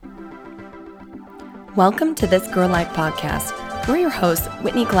Welcome to This Girl Life podcast. We're your hosts,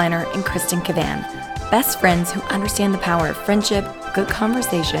 Whitney Kleiner and Kristen Cavan, best friends who understand the power of friendship, good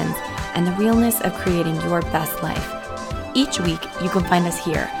conversations, and the realness of creating your best life. Each week, you can find us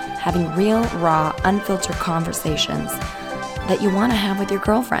here, having real, raw, unfiltered conversations that you want to have with your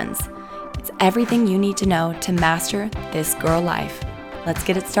girlfriends. It's everything you need to know to master this girl life. Let's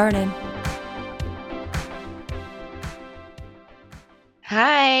get it started.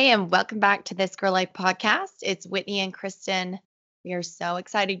 Hi, and welcome back to This Girl Life podcast. It's Whitney and Kristen. We are so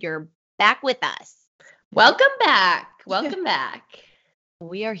excited you're back with us. Welcome back. Welcome back.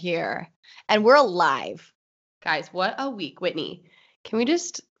 We are here, and we're alive. Guys, what a week. Whitney, can we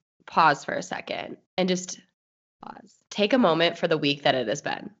just pause for a second and just take a moment for the week that it has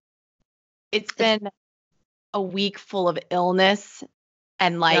been? It's been a week full of illness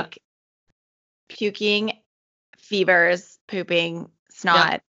and puking, fevers, pooping,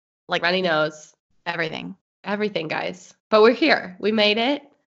 snot, runny nose, everything, guys. But we're here. We made it.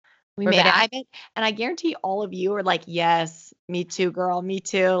 We're made it. And I guarantee all of you are like, yes, me too, girl, me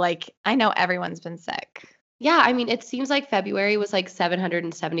too. Like, I know everyone's been sick. Yeah, I mean, it seems like February was like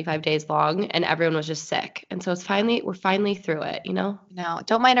 775 days long and everyone was just sick. And so we're finally through it, you know? No,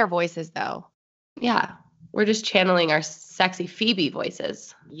 don't mind our voices though. Yeah, we're just channeling our sexy Phoebe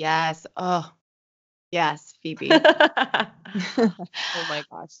voices. Yes. Oh, yes, Phoebe. Oh my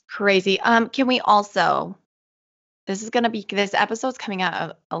gosh. Crazy. Can we also, this episode's coming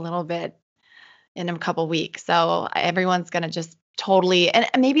out a little bit in a couple weeks. So everyone's going to just totally, and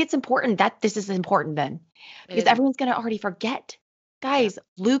maybe it's important that this is important then, because everyone's going to already forget. Guys,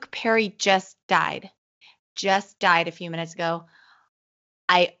 Luke Perry just died a few minutes ago.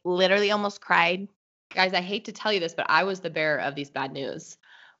 I literally almost cried. Guys, I hate to tell you this, but I was the bearer of these bad news.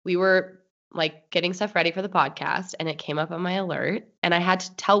 We were getting stuff ready for the podcast and it came up on my alert and I had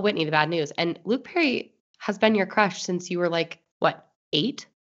to tell Whitney the bad news. And Luke Perry has been your crush since you were 8?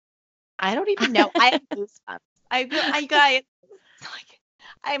 I don't even know. I have goosebumps. I guys,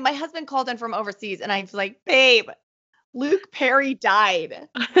 my husband called in from overseas and I was like, babe, Luke Perry died.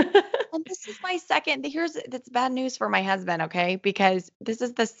 And this is my second, that's bad news for my husband, okay? Because this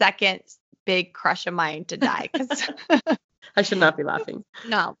is the second big crush of mine to die. I should not be laughing.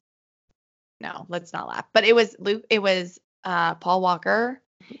 No, let's not laugh. But it was Paul Walker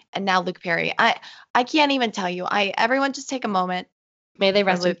and now Luke Perry. I can't even tell you. Everyone just take a moment. May they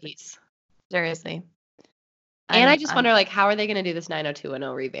rest in peace. Seriously. And I just wonder, how are they going to do this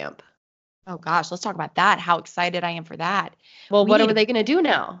 90210 revamp? Oh gosh, let's talk about that. How excited I am for that. Well, what are they going to do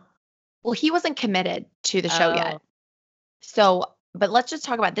now? Well, he wasn't committed to the show yet. So, but let's just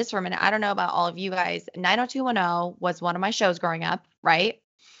talk about this for a minute. I don't know about all of you guys. 90210 was one of my shows growing up, right?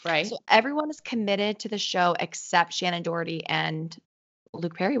 Right. So everyone is committed to the show except Shannon Doherty, and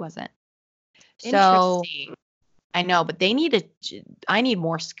Luke Perry wasn't. So I know, but I need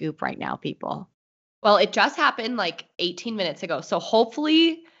more scoop right now, people. Well, it just happened 18 minutes ago. So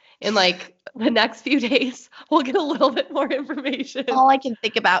hopefully in the next few days, we'll get a little bit more information. All I can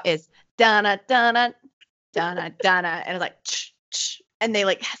think about is Donna, Donna, Donna, Donna. And it's like, ch, ch, and they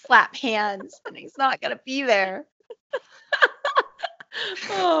slap hands and he's not going to be there.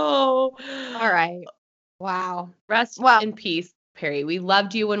 Oh, all right. Wow. Rest in peace, Perry. We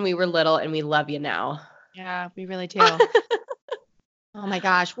loved you when we were little and we love you now. Yeah, we really do. Oh my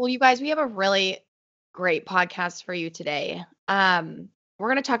gosh. Well, you guys, we have a really great podcast for you today. We're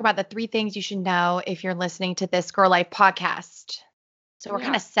going to talk about the 3 things you should know if you're listening to This Girl Life podcast. So we're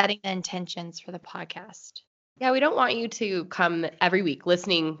kind of setting the intentions for the podcast. Yeah, we don't want you to come every week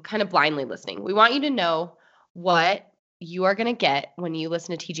listening, kind of blindly listening. We want you to know what you are going to get when you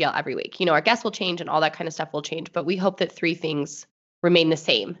listen to TGL every week. Our guests will change and all that kind of stuff will change, but we hope that 3 things remain the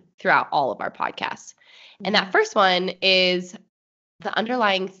same throughout all of our podcasts. Mm-hmm. And that first one is the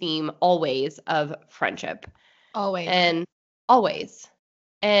underlying theme always of friendship. Always. And always.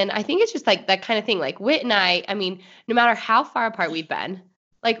 And I think it's just that kind of thing. Whit and I mean, no matter how far apart we've been,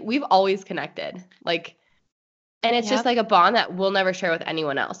 we've always connected. And it's just a bond that we'll never share with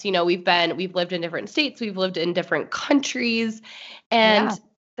anyone else. We've lived in different states, we've lived in different countries. And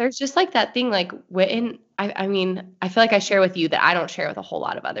there's just that thing, Whit and I mean, I feel like I share with you that I don't share with a whole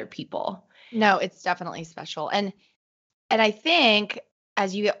lot of other people. No, it's definitely special. And I think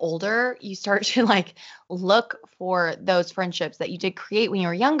as you get older, you start to look for those friendships that you did create when you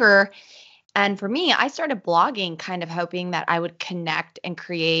were younger. And for me, I started blogging kind of hoping that I would connect and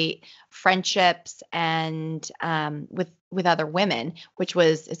create friendships and with other women,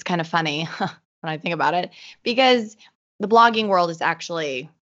 it's kind of funny when I think about it, because the blogging world is actually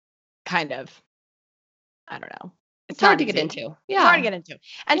kind of, I don't know, It's hard to get into. Yeah. It's hard to get into.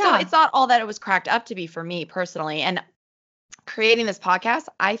 And so it's not all that it was cracked up to be for me personally. And creating this podcast,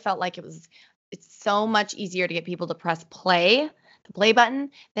 I felt like it's so much easier to get people to press the play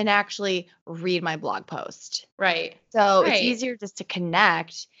button, than actually read my blog post. Right. So it's easier just to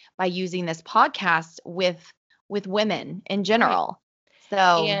connect by using this podcast with women in general. Right.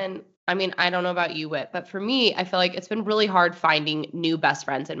 So, and I mean, I don't know about you, Whit, but for me, I feel like it's been really hard finding new best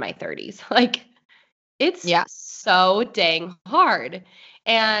friends in my 30s. Like, it's so dang hard.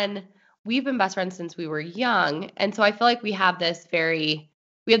 And we've been best friends since we were young. And so I feel like we have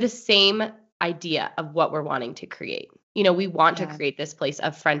the same idea of what we're wanting to create. You know, we want to create this place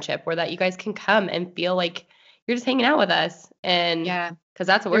of friendship where that you guys can come and feel like you're just hanging out with us. And because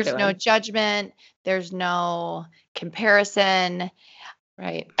that's what we're doing. There's no judgment. There's no comparison.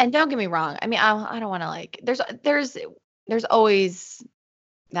 Right. And don't get me wrong. I mean, I don't want to like, there's always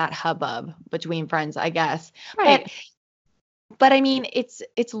that hubbub between friends, I guess. Right. But I mean, it's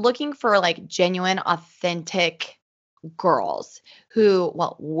looking for like genuine, authentic girls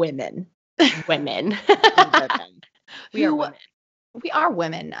women. Women. We are women. We are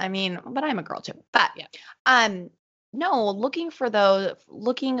women. I mean, but I'm a girl too. But no, looking for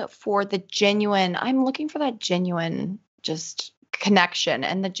that genuine just connection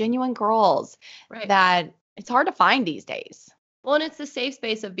and the genuine girls that it's hard to find these days. Well, and it's the safe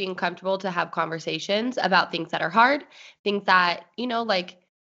space of being comfortable to have conversations about things that are hard, things that, you know, like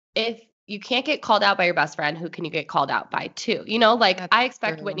if you can't get called out by your best friend, who can you get called out by too? You know, like I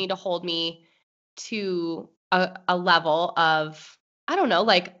expect Whitney to hold me to a level of, I don't know,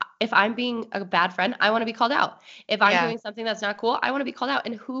 like if I'm being a bad friend, I want to be called out. If I'm doing something that's not cool, I want to be called out.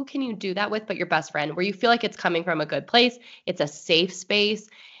 And who can you do that with but your best friend, where you feel like it's coming from a good place, it's a safe space.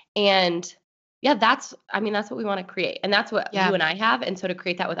 And that's what we want to create. And that's what you and I have. And so to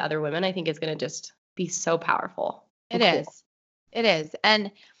create that with other women, I think is going to just be so powerful. It is.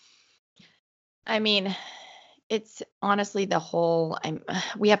 And I mean, it's honestly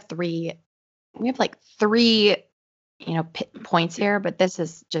we have like three, points here, but this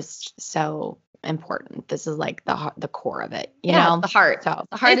is just so important. This is like the core of it, you know, the heart. So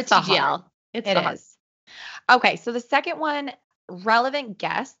the heart of TGL. It is. Okay. So the second one, relevant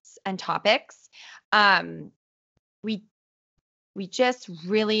guests and topics. We just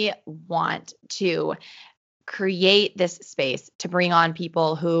really want to create this space to bring on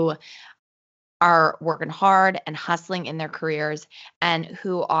people who are working hard and hustling in their careers and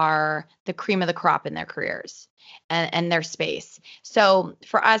who are the cream of the crop in their careers and their space. So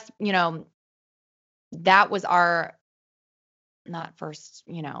for us, that was our not first,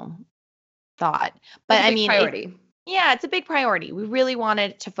 thought, but I mean, priority. It's a big priority. We really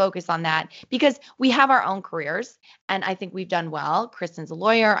wanted to focus on that because we have our own careers and I think we've done well. Kristen's a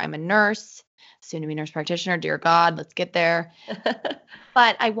lawyer. I'm a nurse, soon to be nurse practitioner. Dear God, let's get there.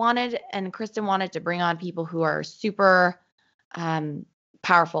 But Kristen wanted to bring on people who are super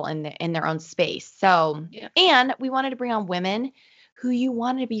powerful in their own space. So, and we wanted to bring on women who you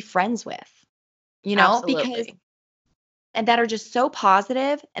wanted to be friends with, Absolutely. and that are just so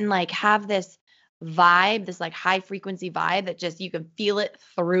positive and like have this vibe, this like high frequency vibe that just you can feel it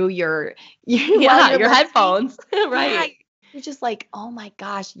through your headphones. Right. Yeah, you're just like, oh my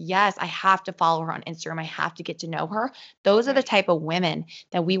gosh, yes, I have to follow her on Instagram. I have to get to know her. Those are the type of women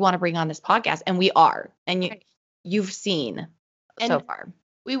that we want to bring on this podcast. And we are. And you've seen so far.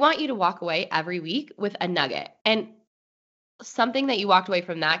 We want you to walk away every week with a nugget and something that you walked away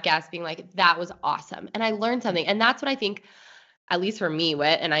from that guest being like, that was awesome. And I learned something. And that's what I think, at least for me,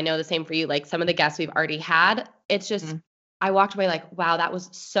 Whit, and I know the same for you, like some of the guests we've already had, it's just, I walked away like, wow, that was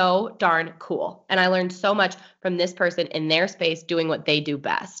so darn cool. And I learned so much from this person in their space doing what they do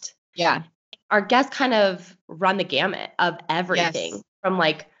best. Yeah. Our guests kind of run the gamut of everything from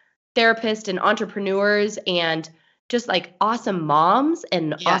like therapists and entrepreneurs and just like awesome moms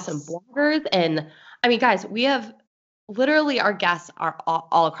and awesome bloggers. And I mean, guys, we have literally our guests are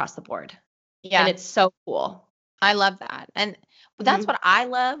all across the board. Yeah. And it's so cool. I love that. And that's what I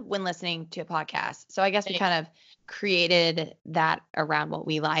love when listening to a podcast. So I guess we kind of created that around what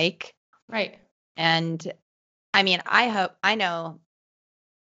we like. Right. And I mean, I know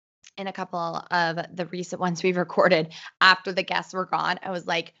in a couple of the recent ones we've recorded after the guests were gone, I was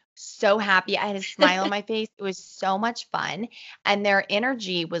like so happy. I had a smile on my face. It was so much fun. And their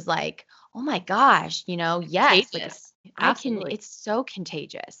energy was like, oh my gosh, yes. Like, absolutely. It's so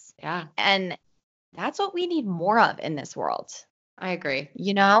contagious. Yeah. And that's what we need more of in this world. I agree.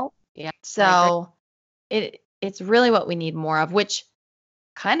 Yeah. So it's really what we need more of, which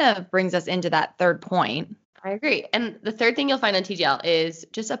kind of brings us into that third point. I agree. And the third thing you'll find on TGL is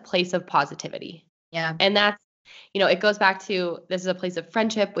just a place of positivity. Yeah. And that's It goes back to this is a place of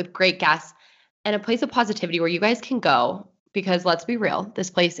friendship with great guests and a place of positivity where you guys can go because let's be real,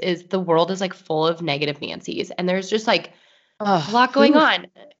 the world is like full of negative Nancy's and there's just like a lot going on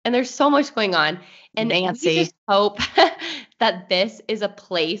and there's so much going on. And Nancy. we just hope that this is a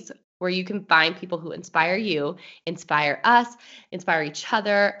place where you can find people who inspire you, inspire us, inspire each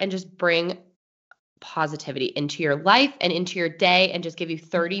other, and just bring positivity into your life and into your day and just give you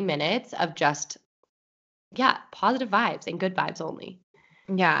 30 minutes of just, positive vibes and good vibes only.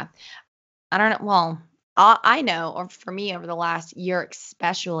 Yeah. I don't know. Well, I know, or for me over the last year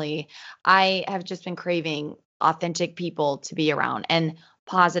especially, I have just been craving authentic people to be around and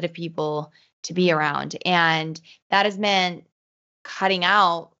positive people to be around. And that has meant cutting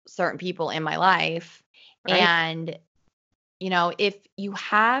out certain people in my life. Right. And, if you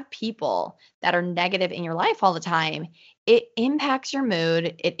have people that are negative in your life all the time, it impacts your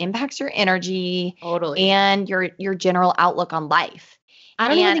mood, it impacts your energy, Totally. and your general outlook on life. I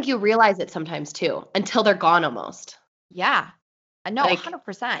don't even think you realize it sometimes too until they're gone almost. Yeah. No,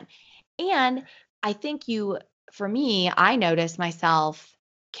 100%. And I think for me, I notice myself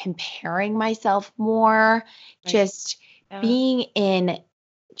comparing myself more, just being in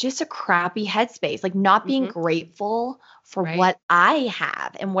just a crappy headspace, like not being grateful for what I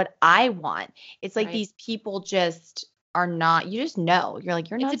have and what I want. It's like these people just are not, you just know. You're like,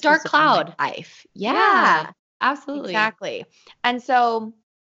 you're not. It's a dark cloud. Life. Yeah, absolutely. Exactly. And so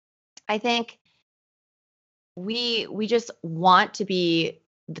I think we just want to be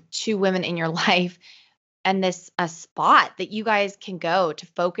the two women in your life and a spot that you guys can go to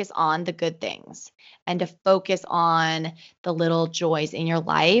focus on the good things and to focus on the little joys in your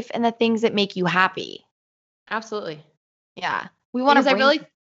life and the things that make you happy. Absolutely. Yeah. We want to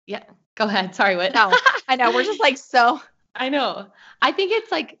yeah, go ahead. Sorry, Whit. No, I know. We're just like, so. I know. I think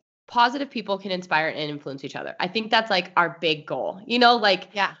it's like positive people can inspire and influence each other. I think that's like our big goal,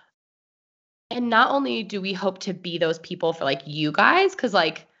 Yeah. And not only do we hope to be those people for like you guys, because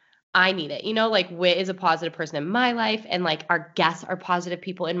like I need it, like Whit is a positive person in my life and like our guests are positive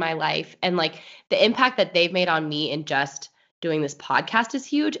people in my life. And like the impact that they've made on me in just doing this podcast is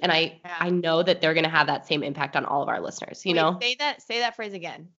huge. And I know that they're going to have that same impact on all of our listeners, know? Say that phrase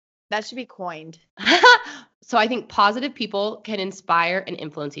again. That should be coined. So I think positive people can inspire and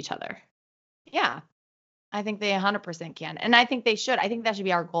influence each other. Yeah. I think they 100% can. And I think they should. I think that should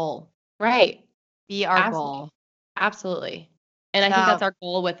be our goal. Right. Be our goal. Absolutely. And I think that's our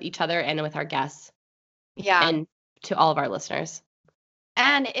goal with each other and with our guests. Yeah. And to all of our listeners.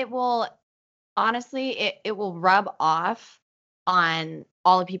 And it will, honestly, it will rub off on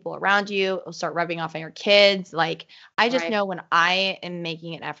all the people around you. It'll start rubbing off on your kids. Like, I just know when I am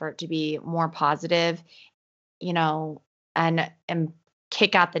making an effort to be more positive, and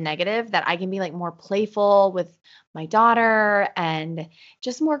kick out the negative, that I can be like more playful with my daughter and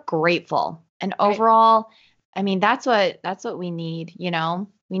just more grateful. And overall, I mean, that's what we need,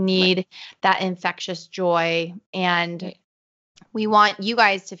 we need that infectious joy. And we want you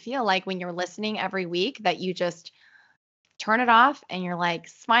guys to feel like when you're listening every week that you just turn it off and you're like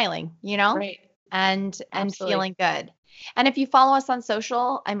smiling, and feeling good. And if you follow us on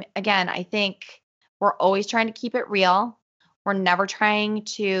social, I think we're always trying to keep it real. We're never trying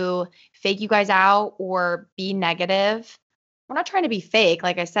to fake you guys out or be negative. We're not trying to be fake,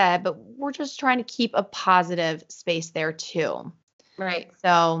 like I said, but we're just trying to keep a positive space there too. Right.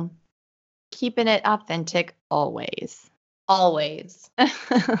 So keeping it authentic always. Always.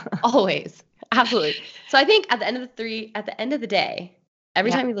 Always. Absolutely. So I think at the end of the day,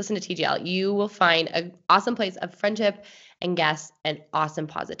 every time you listen to TGL, you will find an awesome place of friendship and guests and awesome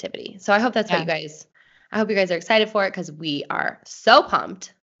positivity. So I hope that's what I hope you guys are excited for it because we are so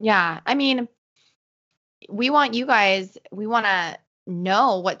pumped. Yeah. I mean, we want to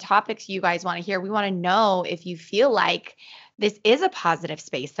know what topics you guys want to hear. We want to know if you feel like this is a positive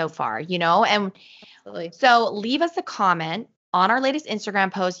space so far, and Absolutely. So leave us a comment on our latest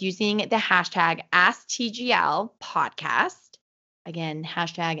Instagram post using the hashtag AskTGLPodcast. Again,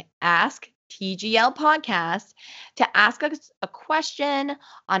 hashtag AskTGLPodcast to ask us a question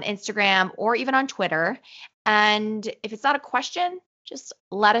on Instagram or even on Twitter. And if it's not a question, just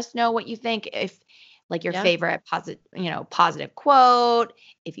let us know what you think. If like your favorite positive quote,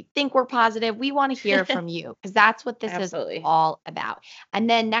 if you think we're positive, we want to hear from you because that's what this is all about. And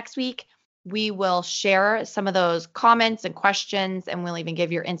then next week, we will share some of those comments and questions, and we'll even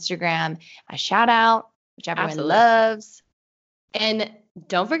give your Instagram a shout out, which everyone loves. And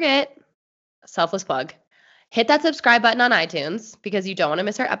don't forget, selfless plug, hit that subscribe button on iTunes because you don't want to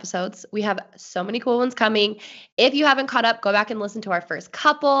miss our episodes. We have so many cool ones coming. If you haven't caught up, go back and listen to our first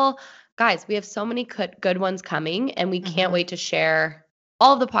couple. guys, we have so many good ones coming, and we can't wait to share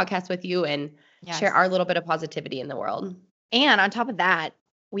all of the podcasts with you and share our little bit of positivity in the world. And on top of that,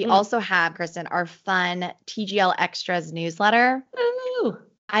 we also have, Kristen, our fun TGL Extras newsletter. Ooh.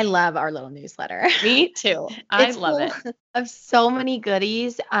 I love our little newsletter. Me too. I love it. Of so many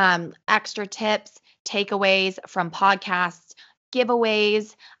goodies, extra tips, takeaways from podcasts,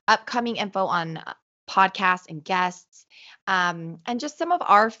 giveaways, upcoming info on podcasts and guests, and just some of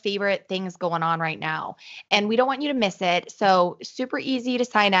our favorite things going on right now. And we don't want you to miss it. So super easy to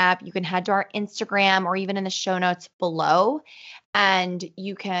sign up. You can head to our Instagram or even in the show notes below, and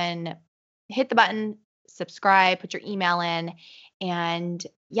you can hit the button, subscribe, put your email in, and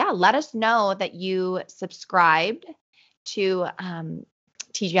let us know that you subscribed to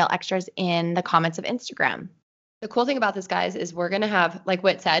TGL Extras in the comments of Instagram. The cool thing about this, guys, is we're going to have, like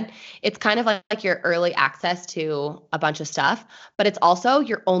Whit said, it's kind of like your early access to a bunch of stuff, but it's also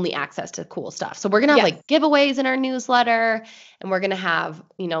your only access to cool stuff. So we're going to have like giveaways in our newsletter, and we're going to have,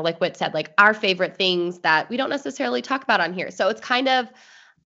 like Whit said, like our favorite things that we don't necessarily talk about on here. So it's kind of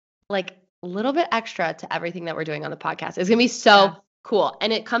like a little bit extra to everything that we're doing on the podcast. It's going to be so cool.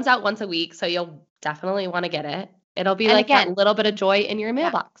 And it comes out once a week, so you'll definitely want to get it. It'll be like a little bit of joy in your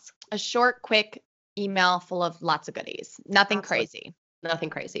mailbox. A short, quick email full of lots of goodies. Nothing crazy. Nothing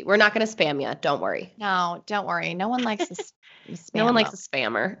crazy. We're not going to spam you. Don't worry. No, don't worry. No one likes spam. No one likes a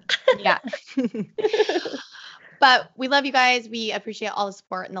spammer. Yeah. But we love you guys. We appreciate all the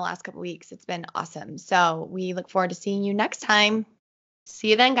support in the last couple of weeks. It's been awesome. So we look forward to seeing you next time.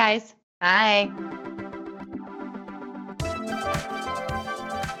 See you then, guys. Bye.